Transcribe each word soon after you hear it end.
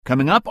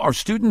Coming up, are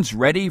students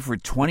ready for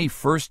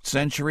 21st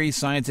century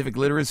scientific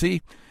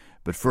literacy?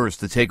 But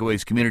first, the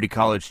Takeaways Community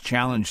College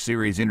Challenge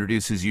Series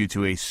introduces you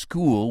to a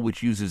school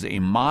which uses a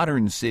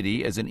modern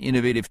city as an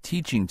innovative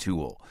teaching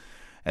tool.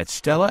 At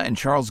Stella and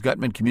Charles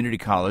Guttman Community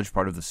College,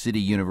 part of the City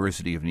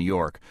University of New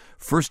York,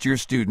 first-year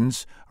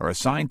students are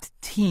assigned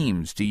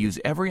teams to use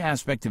every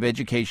aspect of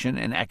education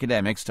and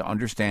academics to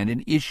understand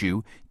an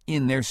issue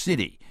in their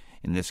city.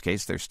 In this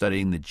case, they're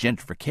studying the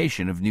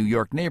gentrification of New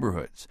York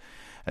neighborhoods.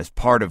 As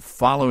part of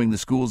following the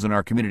schools in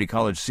our community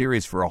college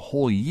series for a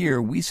whole year,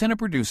 we sent a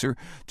producer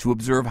to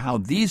observe how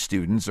these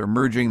students are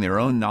merging their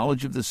own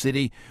knowledge of the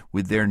city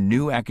with their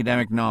new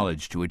academic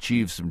knowledge to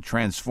achieve some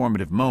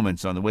transformative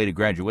moments on the way to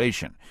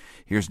graduation.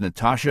 Here's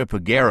Natasha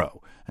Peguero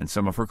and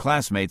some of her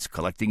classmates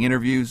collecting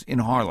interviews in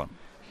Harlem.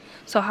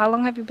 So how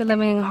long have you been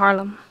living in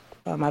Harlem?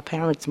 My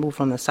parents moved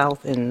from the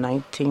South in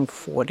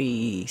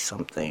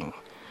 1940-something,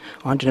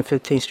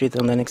 115th Street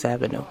and Lenox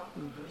Avenue.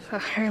 A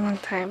very long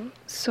time.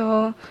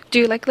 So, do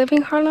you like living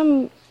in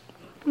Harlem?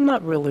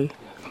 Not really.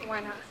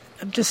 Why not?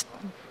 I'm just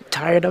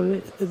tired of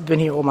it. I've been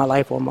here all my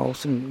life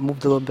almost and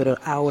moved a little bit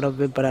out of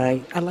it, but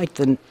I like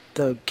the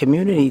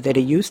community that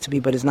it used to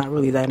be, but it's not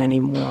really that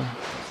anymore.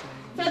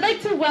 So I'd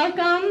like to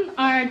welcome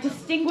our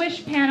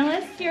distinguished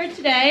panelists here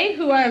today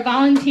who are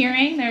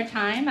volunteering their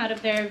time out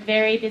of their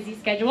very busy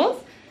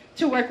schedules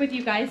to work with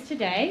you guys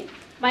today.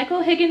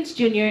 Michael Higgins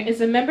Jr. is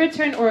a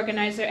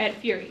member-turned-organizer at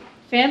Fury,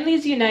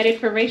 Families United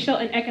for Racial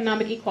and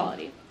Economic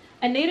Equality.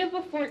 A native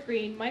of Fort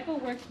Greene, Michael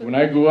works with... When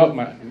I grew up,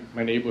 my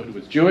neighborhood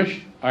was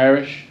Jewish,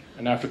 Irish,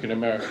 and African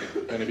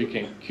American. Then it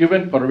became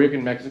Cuban, Puerto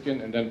Rican, Mexican,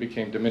 and then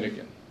became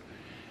Dominican.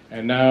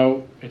 And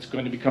now it's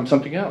going to become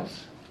something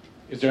else.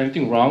 Is there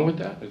anything wrong with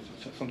that? Is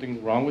there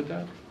something wrong with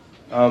that?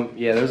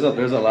 Yeah, there's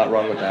a lot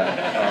wrong with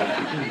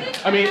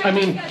that. I mean,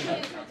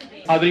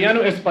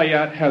 Adriano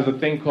Espaillat has a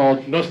thing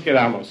called Nos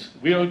Quedamos.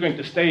 We are going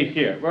to stay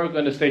here. We're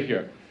going to stay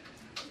here.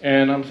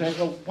 And I'm saying,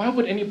 well, why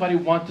would anybody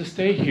want to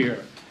stay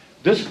here?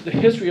 The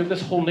history of this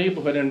whole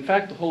neighborhood, and in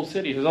fact the whole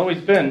city, has always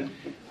been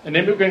an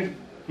immigrant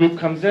group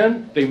comes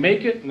in, they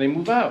make it, and they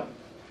move out.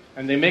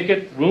 And they make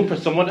it room for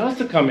someone else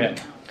to come in.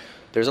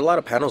 There's a lot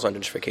of panels on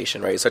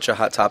gentrification, right? It's such a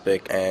hot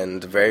topic,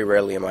 and very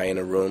rarely am I in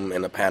a room,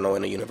 in a panel,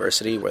 in a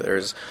university where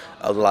there's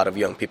a lot of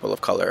young people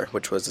of color,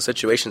 which was the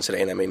situation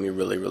today, and that made me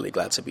really, really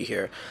glad to be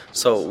here.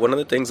 So one of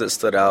the things that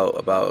stood out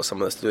about some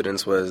of the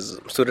students was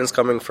students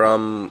coming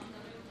from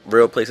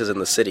real places in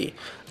the city,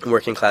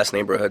 working class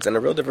neighborhoods, and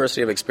a real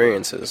diversity of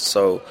experiences.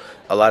 So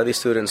a lot of these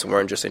students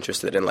weren't just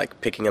interested in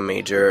like picking a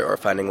major or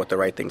finding what the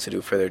right thing to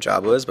do for their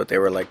job was, but they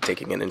were like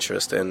taking an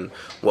interest in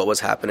what was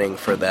happening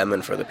for them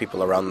and for the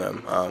people around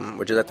them,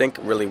 which is I think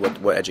really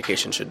what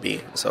education should be.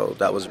 So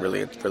that was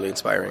really, really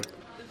inspiring.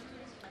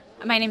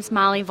 My name's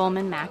Molly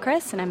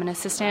Volman-Macris, and I'm an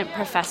assistant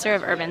professor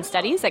of urban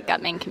studies at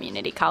Guttman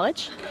Community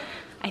College.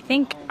 I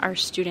think our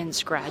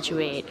students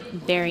graduate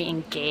very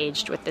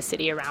engaged with the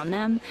city around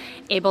them,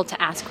 able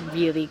to ask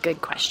really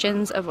good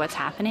questions of what's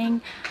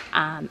happening,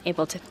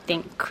 able to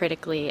think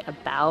critically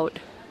about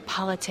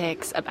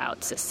politics,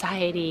 about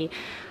society.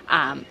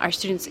 Our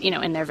students,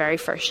 in their very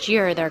first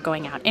year, they're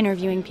going out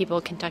interviewing people,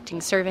 conducting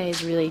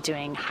surveys, really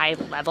doing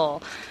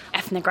high-level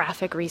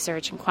ethnographic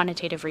research and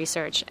quantitative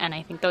research, and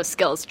I think those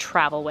skills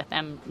travel with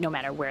them no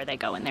matter where they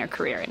go in their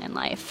career and in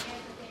life.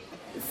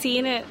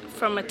 Seeing it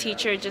from a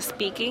teacher just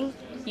speaking,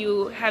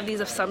 you have these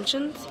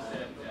assumptions,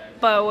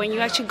 but when you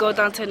actually go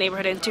down to a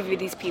neighborhood and interview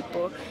these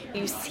people,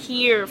 you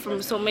hear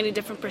from so many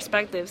different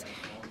perspectives,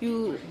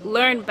 you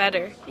learn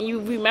better, and you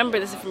remember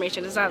this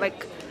information. It's not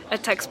like a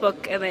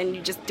textbook and then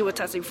you just do a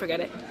test and you forget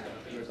it.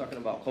 We were talking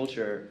about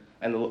culture,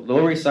 and the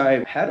Lower East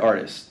Side had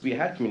artists. We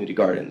had community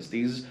gardens.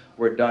 These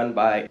were done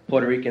by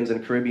Puerto Ricans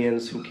and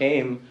Caribbeans who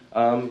came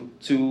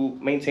to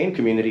maintain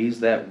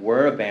communities that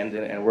were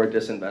abandoned and were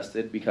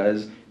disinvested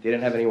because they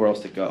didn't have anywhere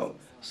else to go.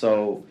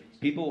 So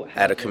people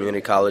at a community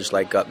college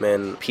like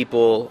Guttman,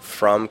 people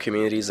from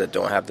communities that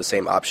don't have the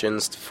same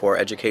options for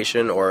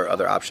education or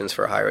other options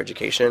for higher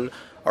education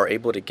are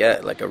able to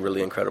get like a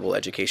really incredible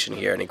education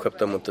here and equip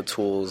them with the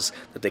tools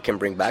that they can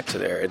bring back to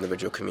their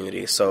individual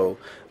community. So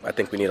I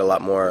think we need a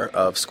lot more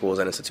of schools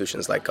and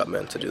institutions like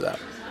Guttman to do that.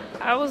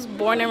 I was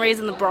born and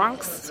raised in the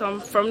Bronx, so I'm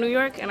from New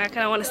York, and I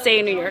kind of want to stay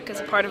in New York as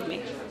a part of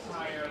me.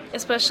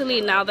 Especially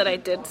now that I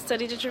did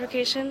study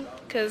gentrification,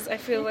 because I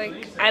feel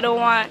like I don't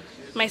want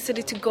my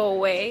city to go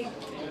away,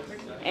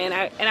 and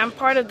I'm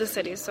part of the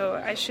city, so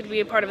I should be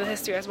a part of the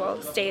history as well,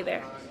 stay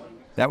there.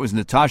 That was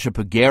Natasha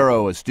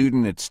Peguero, a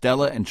student at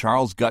Stella and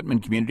Charles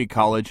Guttman Community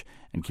College,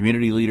 and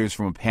community leaders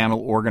from a panel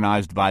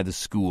organized by the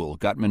school.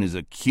 Guttman is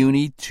a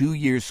CUNY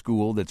 2-year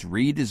school that's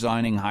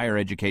redesigning higher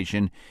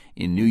education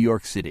in New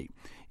York City.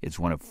 It's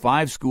one of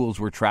 5 schools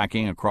we're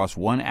tracking across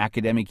one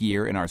academic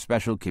year in our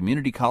special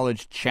Community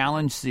College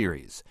Challenge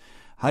series.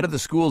 How do the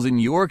schools in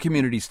your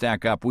community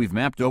stack up? We've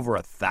mapped over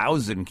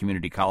 1,000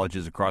 community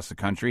colleges across the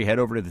country. Head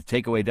over to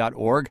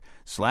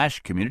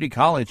thetakeaway.org/community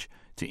college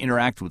to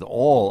interact with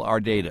all our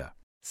data.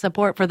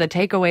 Support for the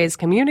Takeaways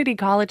Community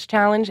College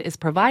Challenge is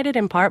provided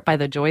in part by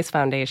the Joyce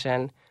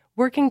Foundation.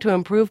 working to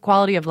improve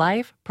quality of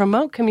life,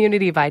 promote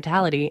community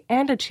vitality,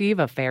 and achieve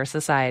a fair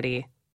society.